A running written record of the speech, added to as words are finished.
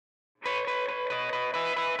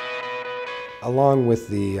Along with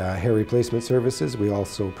the hair replacement services, we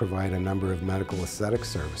also provide a number of medical aesthetic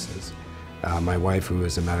services. My wife, who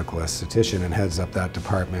is a medical esthetician and heads up that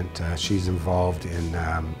department, she's involved in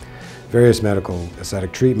various medical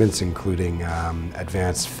aesthetic treatments, including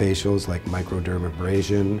advanced facials like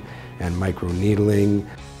microdermabrasion and microneedling.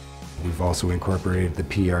 We've also incorporated the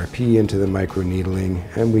PRP into the microneedling,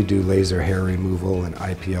 and we do laser hair removal and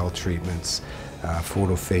IPL treatments,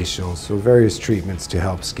 photofacials, so various treatments to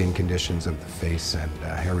help skin conditions of the face and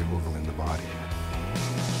hair removal in the body.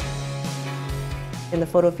 In the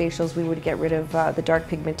photofacials, we would get rid of the dark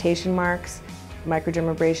pigmentation marks.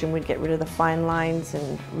 Microdermabrasion would get rid of the fine lines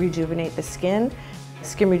and rejuvenate the skin.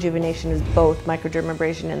 Skin rejuvenation is both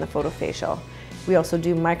microdermabrasion and the photofacial. We also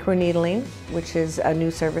do microneedling, which is a new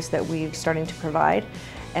service that we're starting to provide,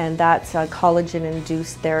 and that's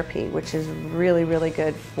collagen-induced therapy, which is really, really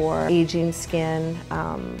good for aging skin,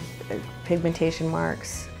 pigmentation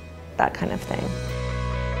marks, that kind of thing.